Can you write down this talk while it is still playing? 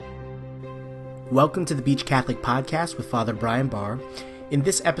Welcome to the Beach Catholic Podcast with Father Brian Barr. In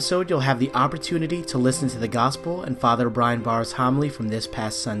this episode, you'll have the opportunity to listen to the Gospel and Father Brian Barr's homily from this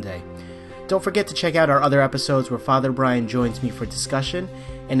past Sunday. Don't forget to check out our other episodes where Father Brian joins me for discussion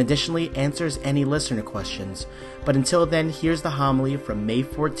and additionally answers any listener questions. But until then, here's the homily from May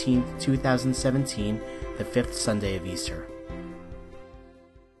 14th, 2017, the fifth Sunday of Easter.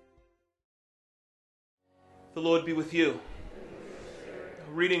 The Lord be with you.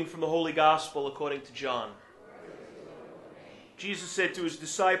 A reading from the Holy Gospel according to John. Jesus said to his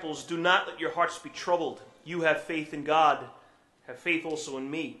disciples, "Do not let your hearts be troubled. You have faith in God. Have faith also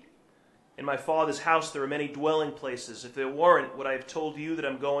in me. In my Father's house there are many dwelling places. If there weren't, would I have told you that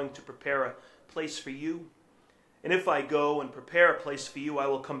I'm going to prepare a place for you? And if I go and prepare a place for you, I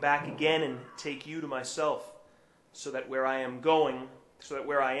will come back again and take you to myself, so that where I am,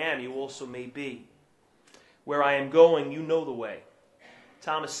 you also may be. Where I am going, you know the way."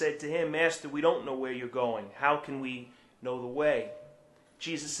 Thomas said to him, "Master, we don't know where you're going. How can we know the way?"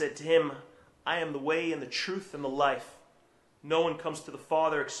 Jesus said to him, "I am the way and the truth and the life. No one comes to the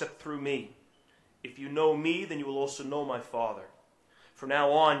Father except through me. If you know me, then you will also know my Father. From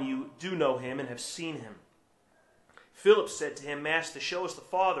now on you do know him and have seen him." Philip said to him, "Master, show us the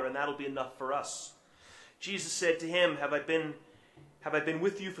Father, and that'll be enough for us." Jesus said to him, Have I been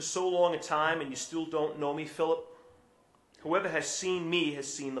with you for so long a time, and you still don't know me, Philip? Whoever has seen me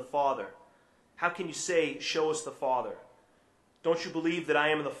has seen the Father. How can you say, 'Show us the Father'? Don't you believe that I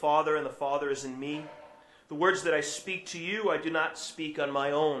am in the Father, and the Father is in me? The words that I speak to you, I do not speak on my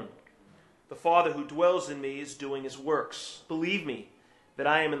own. The Father who dwells in me is doing his works. Believe me that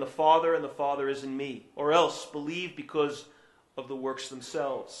I am in the Father, and the Father is in me. Or else believe because of the works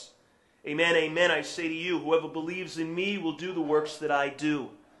themselves. Amen, amen, I say to you, whoever believes in me will do the works that I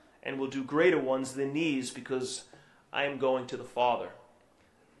do, and will do greater ones than these, because I am going to the Father."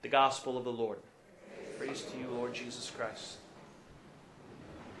 The Gospel of the Lord. Praise to you, Lord Jesus Christ.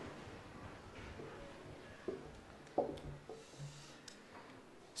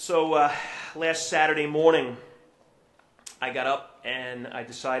 So, last Saturday morning, I got up and I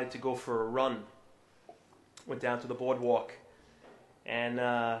decided to go for a run. Went down to the boardwalk, and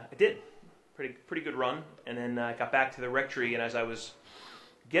I did. Pretty good run. And then I got back to the rectory, and as I was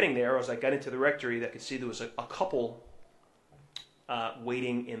getting there, as I got into the rectory, I could see there was a couple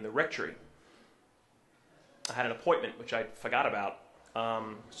waiting in the rectory. I had an appointment, which I forgot about,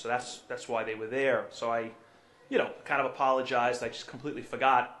 so that's why they were there. So I, kind of apologized. I just completely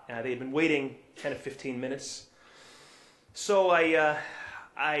forgot. They had been waiting 10 to 15 minutes. So I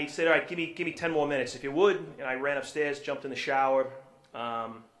said, "All right, give me 10 more minutes, if you would." And I ran upstairs, jumped in the shower,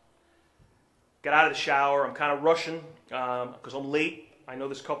 got out of the shower. I'm kind of rushing because I'm late. I know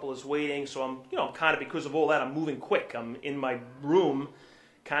this couple is waiting, so I'm kind of, because of all that, I'm moving quick. I'm in my room,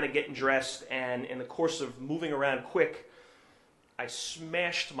 kind of getting dressed, and in the course of moving around quick, I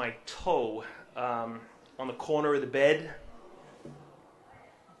smashed my toe on the corner of the bed.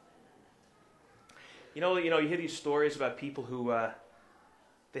 You hear these stories about people who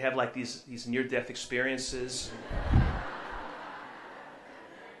they have like these near-death experiences.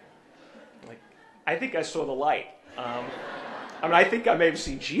 Like, I think I saw the light. I think I may have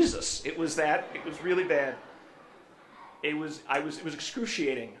seen Jesus. It was really bad. It was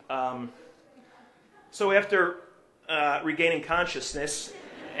excruciating. So after regaining consciousness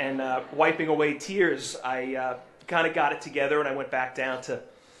and wiping away tears, I kind of got it together, and I went back down to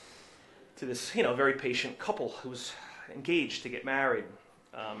this, very patient couple who was engaged to get married.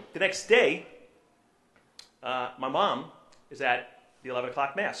 The next day, my mom is at the 11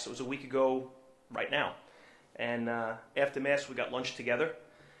 o'clock Mass. It was a week ago right now. And after Mass, we got lunch together.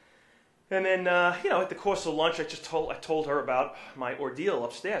 And then, at the course of lunch, I told her about my ordeal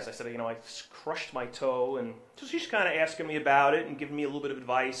upstairs. I said, I crushed my toe, and so she's kind of asking me about it and giving me a little bit of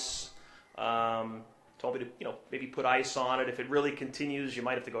advice. Told me to, maybe put ice on it. If it really continues, you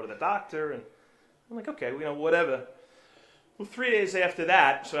might have to go to the doctor. And I'm like, okay, whatever. Well, 3 days after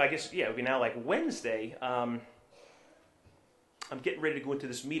that, so I guess, it would be now like Wednesday, I'm getting ready to go into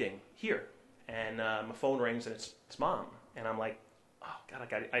this meeting here. And my phone rings, and it's Mom. And I'm like, oh, God,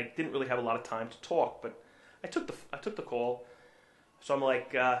 I didn't really have a lot of time to talk, but I took the call. So I'm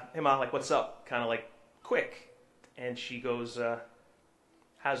like, hey, Mom, what's up? Kind of like, quick. And she goes,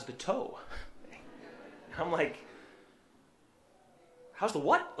 how's the toe? I'm like, how's the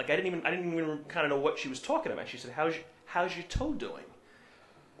what? I didn't even kind of know what she was talking about. She said, how's your toe doing?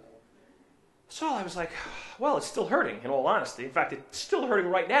 So I was like, well, it's still hurting, in all honesty. In fact, it's still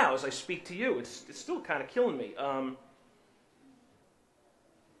hurting right now as I speak to you. It's still kind of killing me. I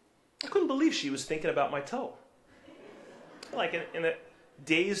couldn't believe she was thinking about my toe. In the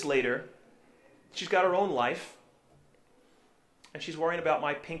days later, She's got her own life, and she's worrying about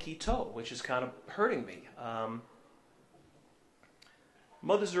my pinky toe, which is kind of hurting me.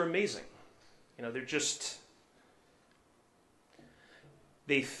 Mothers are amazing.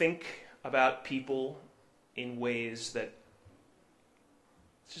 They think about people in ways that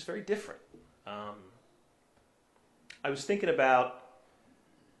it's just very different. Got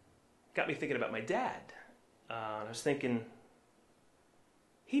me thinking about my dad. I was thinking,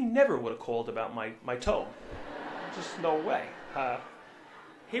 he never would have called about my toe. Just no way.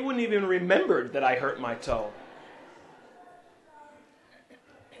 He wouldn't even remembered that I hurt my toe.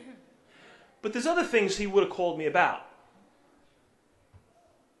 But there's other things he would have called me about.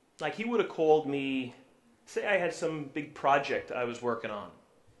 Like he would have called me, say I had some big project I was working on,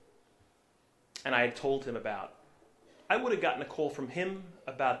 and I had told him about. I would have gotten a call from him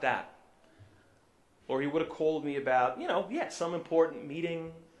about that. Or he would have called me about, some important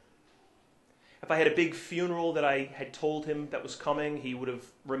meeting. If I had a big funeral that I had told him that was coming, he would have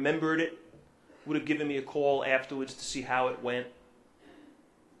remembered it, would have given me a call afterwards to see how it went.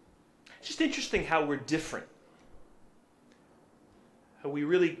 It's just interesting how we're different. How we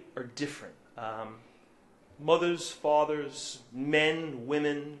really are different. Mothers, fathers, men,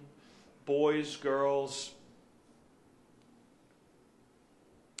 women, boys, girls.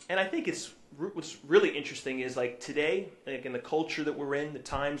 And I think what's really interesting is like today, like in the culture that we're in, the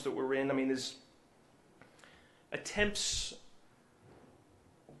times that we're in, there's attempts,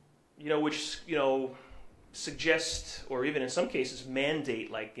 which, suggest, or even in some cases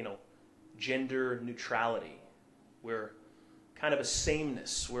mandate, gender neutrality. We're kind of a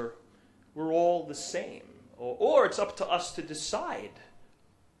sameness. We're all the same. Or it's up to us to decide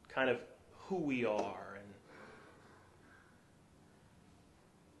kind of who we are.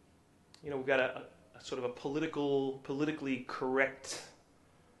 And, we've got a sort of a politically correct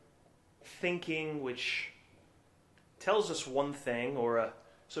thinking which tells us one thing, or a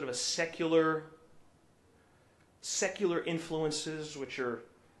sort of a secular influences which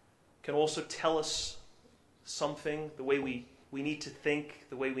can also tell us something, the way we need to think,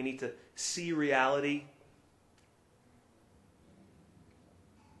 the way we need to see reality.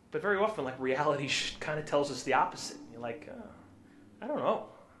 But very often, reality kind of tells us the opposite. You're like, I don't know.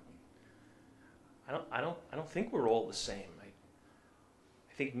 I don't think we're all the same. I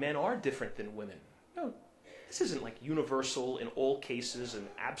think men are different than women. This isn't universal in all cases and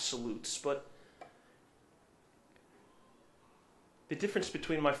absolutes, but the difference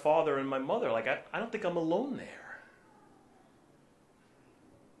between my father and my mother, I don't think I'm alone there.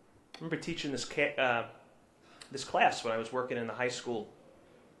 I remember teaching this class when I was working in the high school,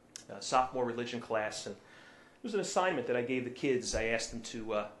 sophomore religion class, and it was an assignment that I gave the kids. I asked them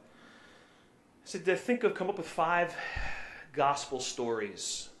to, come up with 5 gospel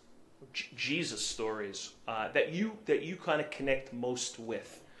stories, Jesus stories, that you kind of connect most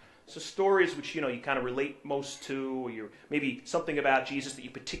with. So stories which, you kind of relate most to, or maybe something about Jesus that you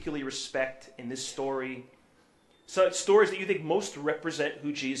particularly respect in this story. So it's stories that you think most represent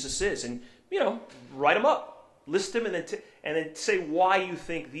who Jesus is. And, write them up, list them, and then say why you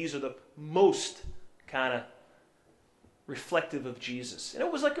think these are the most kind of reflective of Jesus. And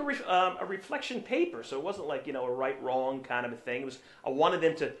it was like a reflection paper, so it wasn't a right-wrong kind of a thing. I wanted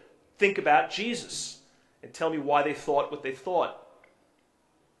them to think about Jesus and tell me why they thought what they thought.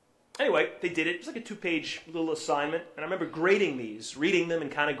 Anyway, they did it. It was like a 2-page little assignment, and I remember grading these, reading them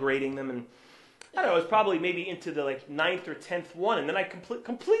and kind of grading them, and I don't know, it was probably maybe into the 9th or 10th one, and then I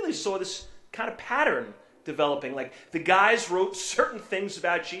completely saw this kind of pattern developing. The guys wrote certain things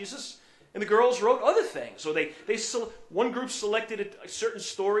about Jesus, and the girls wrote other things. So one group selected certain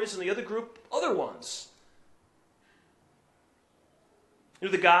stories, and the other group other ones.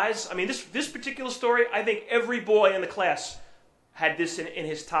 The guys, this particular story, I think every boy in the class had this in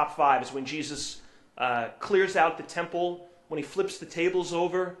his top 5, is when Jesus clears out the temple, when he flips the tables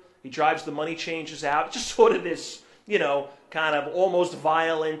over, he drives the money changers out. Just sort of this, kind of almost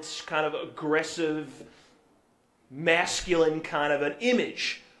violent, kind of aggressive, masculine kind of an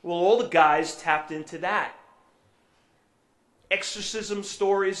image. Well, all the guys tapped into that. Exorcism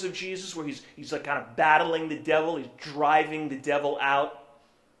stories of Jesus where he's kind of battling the devil, he's driving the devil out.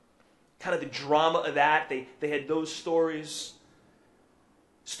 Kind of the drama of that. They had those stories.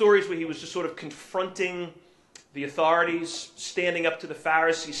 Stories where he was just sort of confronting the authorities, standing up to the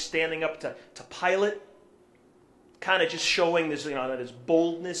Pharisees, standing up to Pilate. Kind of just showing this, this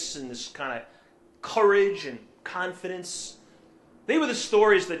boldness and this kind of courage and confidence. They were the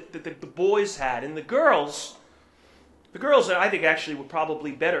stories that the boys had. And the girls, I think, actually were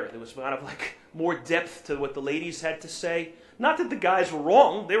probably better. There was kind of more depth to what the ladies had to say. Not that the guys were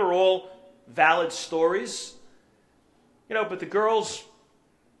wrong. They were all valid stories. But the girls,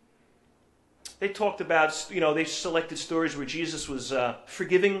 they talked about, they selected stories where Jesus was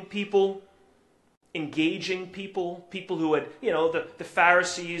forgiving people, engaging people who had, the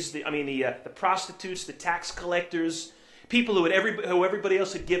Pharisees, the prostitutes, the tax collectors, people who everybody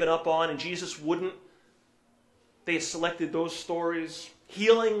else had given up on and Jesus wouldn't. They had selected those stories.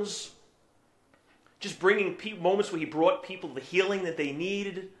 Healings, just bringing moments where he brought people the healing that they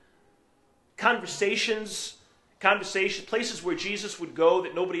needed. Conversations, places where Jesus would go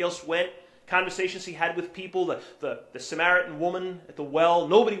that nobody else went. Conversations he had with people, the Samaritan woman at the well.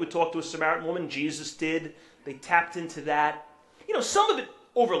 Nobody would talk to a Samaritan woman. Jesus did. They tapped into that. Some of it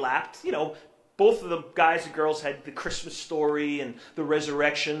overlapped. Both of the guys and girls had the Christmas story and the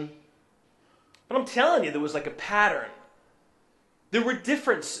resurrection. But I'm telling you, there was like a pattern. There were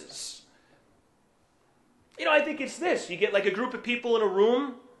differences. I think it's this. You get like a group of people in a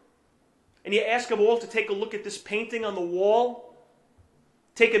room, and you ask them all to take a look at this painting on the wall.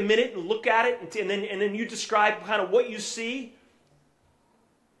 Take a minute and look at it, and then you describe kind of what you see.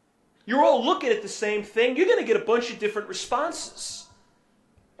 You're all looking at the same thing. You're going to get a bunch of different responses.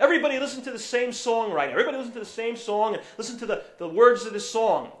 Everybody listen to the same song right now. Everybody listen to the same song and listen to the words of the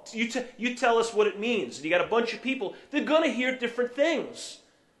song. You tell us what it means. And you got a bunch of people. They're going to hear different things.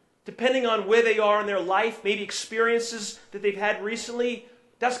 Depending on where they are in their life, maybe experiences that they've had recently,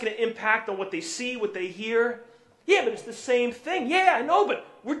 that's going to impact on what they see, what they hear. Yeah, but it's the same thing. Yeah, I know, but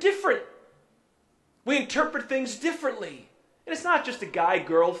we're different. We interpret things differently. And it's not just a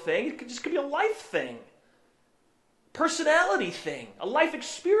guy-girl thing. It could be a life thing. Personality thing. A life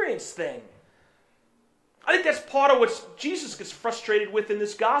experience thing. I think that's part of what Jesus gets frustrated with in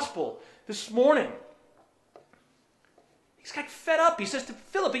this gospel this morning. He's got fed up. He says to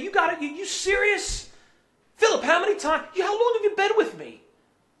Philip, you serious? Philip, how many times? How long have you been with me?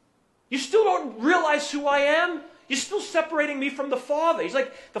 You still don't realize who I am? You're still separating me from the Father. He's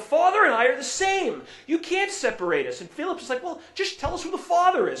like, the Father and I are the same. You can't separate us. And Philip's like, well, just tell us who the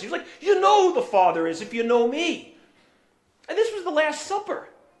Father is. He's like, you know who the Father is if you know me. And this was the Last Supper.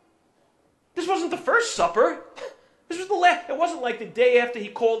 This wasn't the first supper. This was the last. It wasn't like the day after he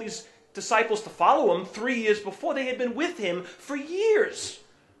called these disciples to follow him 3 years before. They had been with him for years.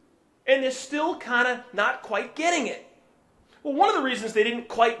 And they're still kind of not quite getting it. Well, one of the reasons they didn't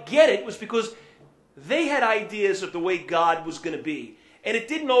quite get it was because they had ideas of the way God was going to be. And it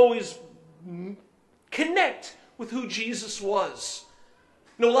didn't always connect with who Jesus was.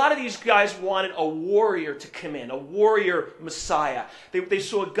 A lot of these guys wanted a warrior to come in, a warrior Messiah. They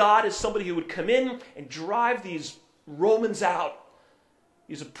saw God as somebody who would come in and drive these Romans out,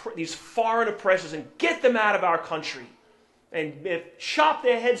 these foreign oppressors, and get them out of our country. And chop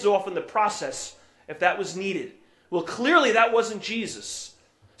their heads off in the process if that was needed. Well, clearly that wasn't Jesus.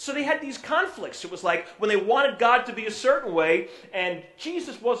 So they had these conflicts. It was like when they wanted God to be a certain way and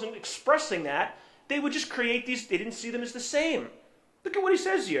Jesus wasn't expressing that, they would just create these, they didn't see them as the same. Look at what he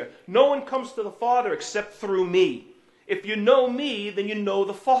says here. No one comes to the Father except through me. If you know me, then you know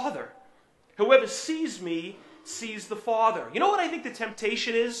the Father. Whoever sees me sees the Father. You know what I think the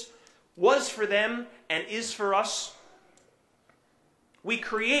temptation was for them and is for us? We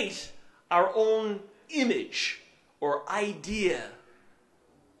create our own image or idea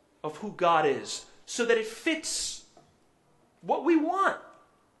of who God is so that it fits what we want.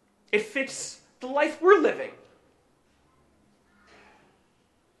 It fits the life we're living.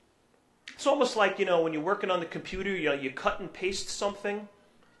 It's almost like, when you're working on the computer, you cut and paste something.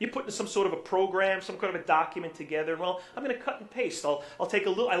 You put in some sort of a program, some kind of a document together. Well, I'm going to cut and paste. I'll take a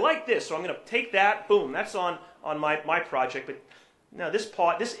little, I like this, so I'm going to take that, boom, that's on my project. But now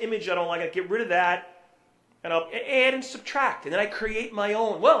this image I don't like, I get rid of that, and I'll add and subtract, and then I create my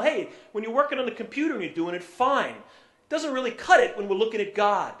own. Well, hey, when you're working on the computer and you're doing it, fine. It doesn't really cut it when we're looking at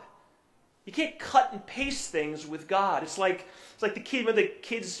God. You can't cut and paste things with God. It's like the kid with the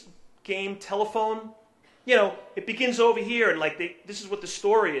kids' game telephone. It begins over here, and this is what the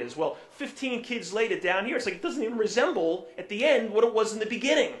story is. Well, 15 kids later down here, it's like it doesn't even resemble at the end what it was in the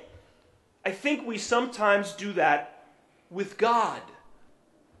beginning. I think we sometimes do that with God.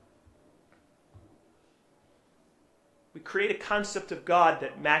 We create a concept of God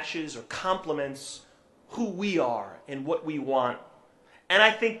that matches or complements who we are and what we want. And I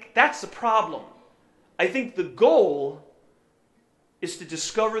think that's the problem. I think the goal is to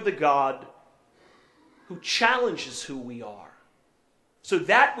discover the God who challenges who we are. So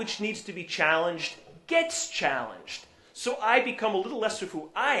that which needs to be challenged gets challenged. So I become a little less of who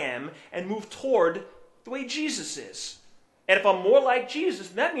I am and move toward the way Jesus is. And if I'm more like Jesus,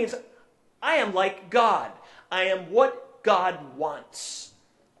 that means I am like God. I am what God wants.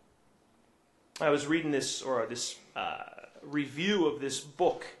 I was reading this review of this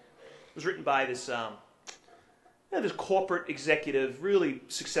book. It was written by this this corporate executive, really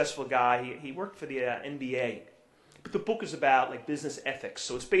successful guy. He worked for the NBA. But the book is about like business ethics.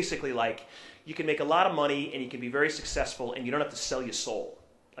 So it's basically like you can make a lot of money and you can be very successful and you don't have to sell your soul.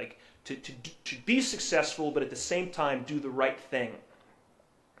 Like to be successful, but at the same time do the right thing.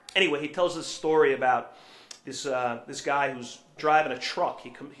 Anyway, he tells this story about this guy who's driving a truck.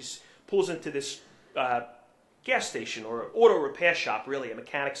 He pulls into this gas station or auto repair shop, really, a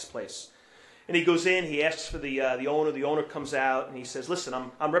mechanic's place. And he goes in, he asks for the owner. The owner comes out and he says, listen,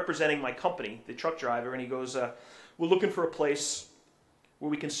 I'm representing my company, the truck driver. And he goes, we're looking for a place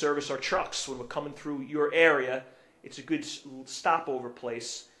where we can service our trucks. When we're coming through your area, it's a good stopover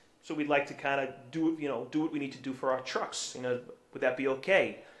place. So we'd like to kind of do what we need to do for our trucks. Would that be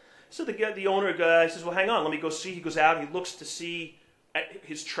okay? So the owner guy says, well, hang on, let me go see. He goes out, he looks to see at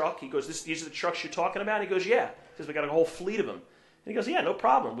his truck. He goes, these are the trucks you're talking about? And he goes, yeah. He says, we got a whole fleet of them. And he goes, yeah, no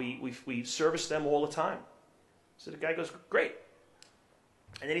problem. We service them all the time. So the guy goes, great.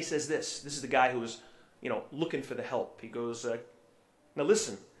 And then he says this is the guy who was, looking for the help. He goes, now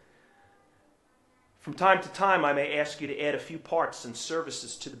listen, from time to time I may ask you to add a few parts and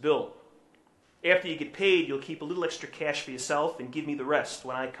services to the bill. After you get paid, you'll keep a little extra cash for yourself and give me the rest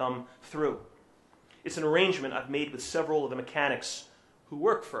when I come through. It's an arrangement I've made with several of the mechanics who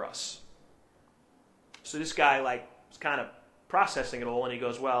work for us. So this guy was kind of processing it all, and he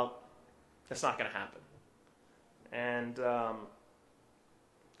goes, well, that's not going to happen. And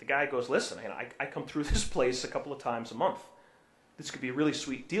the guy goes, listen, I come through this place a couple of times a month. This could be a really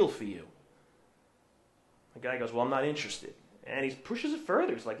sweet deal for you. The guy goes, well, I'm not interested. And he pushes it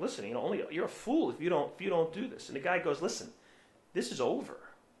further. He's like, listen, you're a fool if you don't do this. And the guy goes, listen, this is over.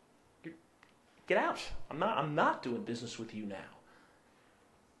 Get out. I'm not doing business with you now.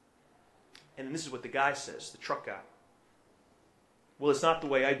 And then this is what the guy says, the truck guy. Well, it's not the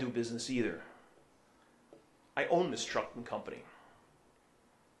way I do business either. I own this trucking company.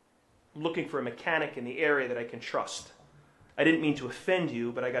 I'm looking for a mechanic in the area that I can trust. I didn't mean to offend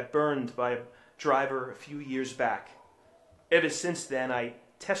you, but I got burned by a driver a few years back. Ever since then, I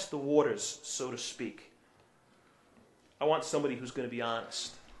test the waters, so to speak. I want somebody who's going to be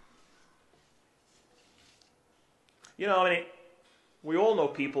honest. We all know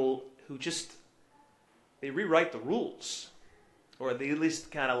people who they rewrite the rules. Or they at least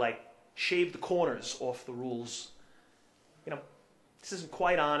kind of shave the corners off the rules. This isn't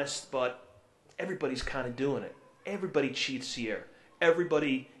quite honest, but everybody's kind of doing it. Everybody cheats here.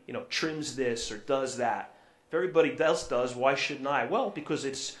 Everybody, trims this or does that. If everybody else does, why shouldn't I? Well, because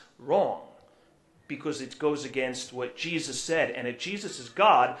it's wrong. Because it goes against what Jesus said. And if Jesus is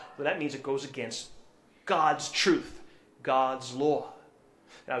God, well, that means it goes against God's truth, God's law.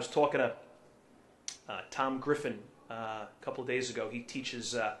 And I was talking to Tom Griffin a couple of days ago. He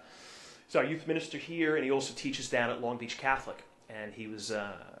teaches, he's our youth minister here, and he also teaches down at Long Beach Catholic. And he was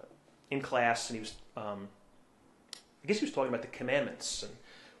in class, and he was, I guess he was talking about the commandments, and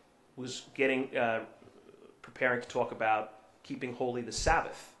was preparing to talk about keeping holy the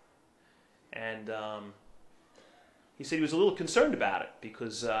Sabbath. And he said he was a little concerned about it,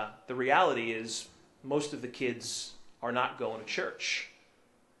 because the reality is most of the kids are not going to church.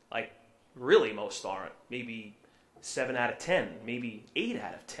 Really most aren't. Maybe 7 out of 10, maybe 8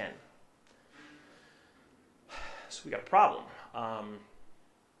 out of 10. So we got a problem.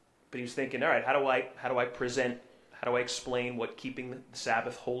 But he was thinking, all right, how do I explain what keeping the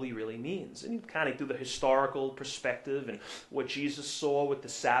Sabbath holy really means? And he kind of do the historical perspective and what Jesus saw with the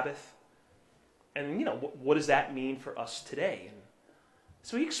Sabbath. And, what does that mean for us today? And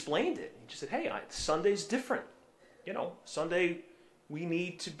so he explained it. He just said, hey, Sunday's different. Sunday we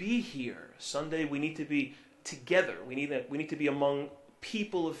need to be here. Sunday we need to be together. We need to be among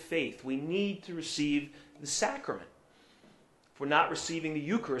people of faith. We need to receive the sacrament. If we're not receiving the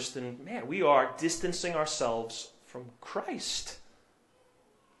Eucharist, then, we are distancing ourselves from Christ,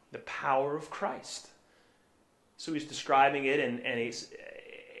 the power of Christ. So he's describing it,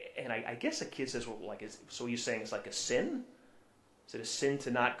 and I guess a kid says, well, so you're saying it's like a sin? Is it a sin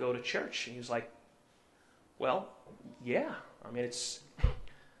to not go to church? And he was like, well, yeah. It's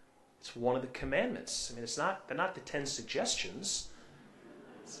one of the commandments. They're not the 10 suggestions.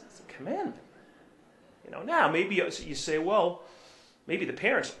 It's a commandment. Now maybe you say, well, maybe the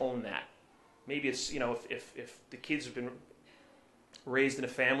parents own that. Maybe it's, if the kids have been raised in a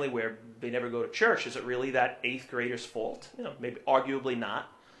family where they never go to church, is it really that 8th grader's fault? Maybe arguably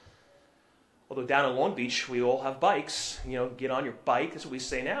not. Although down in Long Beach, we all have bikes. Get on your bike. That's what we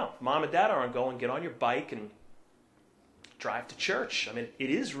say now. If mom and dad aren't going, get on your bike and drive to church. It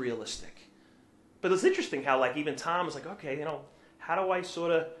is realistic. But it's interesting how, like, even Tom was like, okay, how do I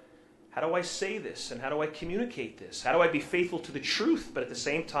say this, and how do I communicate this? How do I be faithful to the truth, but at the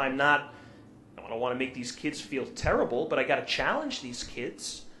same time I don't want to make these kids feel terrible, but I got to challenge these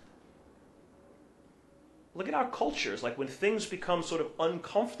kids. Look at our cultures. Like, when things become sort of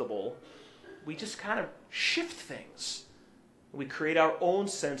uncomfortable, we just kind of shift things. We create our own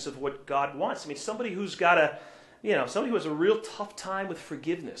sense of what God wants. I mean, somebody who has a real tough time with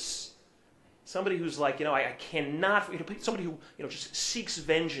forgiveness. Somebody who's like, I cannot, somebody who, just seeks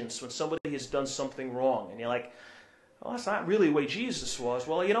vengeance when somebody has done something wrong. And you're like, well, that's not really the way Jesus was.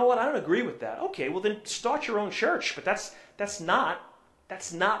 Well, you know what? I don't agree with that. Okay, well then start your own church. But that's not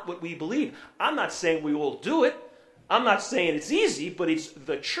what we believe. I'm not saying we all do it. I'm not saying it's easy, but it's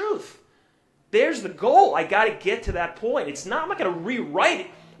the truth. There's the goal. I got to get to that point. I'm not going to rewrite it.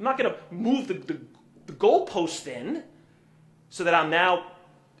 I'm not going to move the goalpost in so that I'm now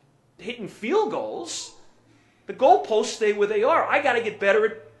hitting field goals. The goalposts stay where they are. I got to get better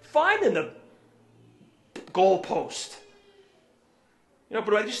at finding the goalpost.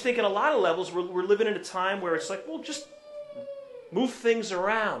 But I just think in a lot of levels we're living in a time where it's like, well, just move things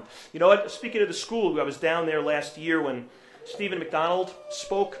around. Speaking of the school, I was down there last year when Stephen McDonald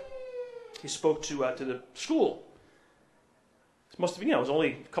spoke. He spoke to the school. It must have been, it was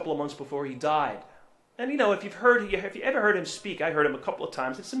only a couple of months before he died. And if you ever heard him speak, I heard him a couple of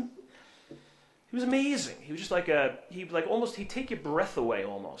times. He was amazing. He was just he'd take your breath away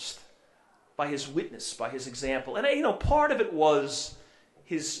almost by his witness, by his example. And part of it was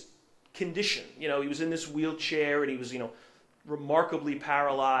his condition. He was in this wheelchair and he was remarkably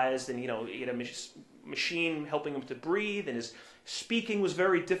paralyzed, and he had a machine helping him to breathe, and his speaking was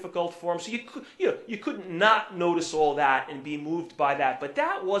very difficult for him. So you couldn't not notice all that and be moved by that. But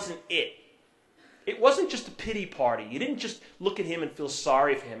that wasn't it. It wasn't just a pity party. You didn't just look at him and feel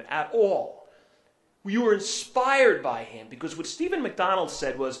sorry for him at all. You were inspired by him, because what Stephen McDonald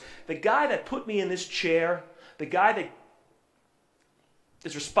said was, the guy that put me in this chair, the guy that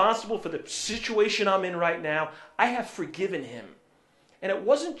is responsible for the situation I'm in right now, I have forgiven him. And it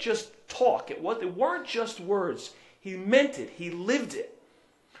wasn't just talk. It weren't just words. He meant it. He lived it.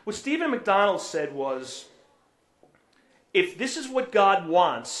 What Stephen McDonald said was, if this is what God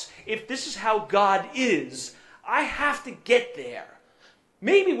wants, if this is how God is, I have to get there.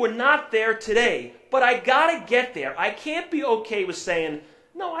 Maybe we're not there today, but I got to get there. I can't be okay with saying,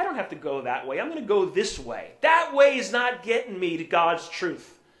 no, I don't have to go that way. I'm going to go this way. That way is not getting me to God's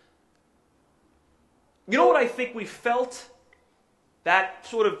truth. You know what I think we felt? That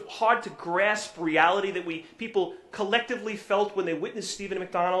sort of hard to grasp reality that people collectively felt when they witnessed Stephen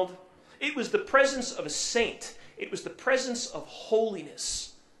McDonald? It was the presence of a saint. It was the presence of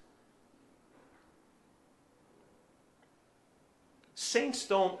holiness. Saints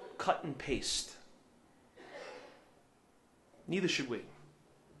don't cut and paste. Neither should we.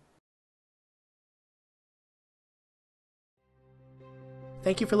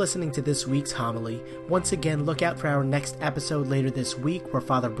 Thank you for listening to this week's homily. Once again, look out for our next episode later this week, where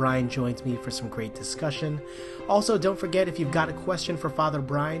Father Brian joins me for some great discussion. Also, don't forget, if you've got a question for Father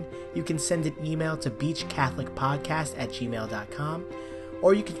Brian, you can send an email to beachcatholicpodcast@gmail.com,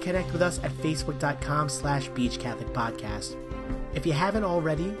 or you can connect with us at facebook.com/beachcatholicpodcast. If you haven't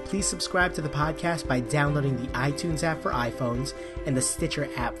already, please subscribe to the podcast by downloading the iTunes app for iPhones and the Stitcher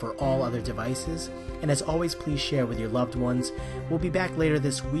app for all other devices. And as always, please share with your loved ones. We'll be back later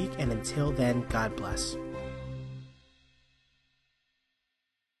this week, and until then, God bless.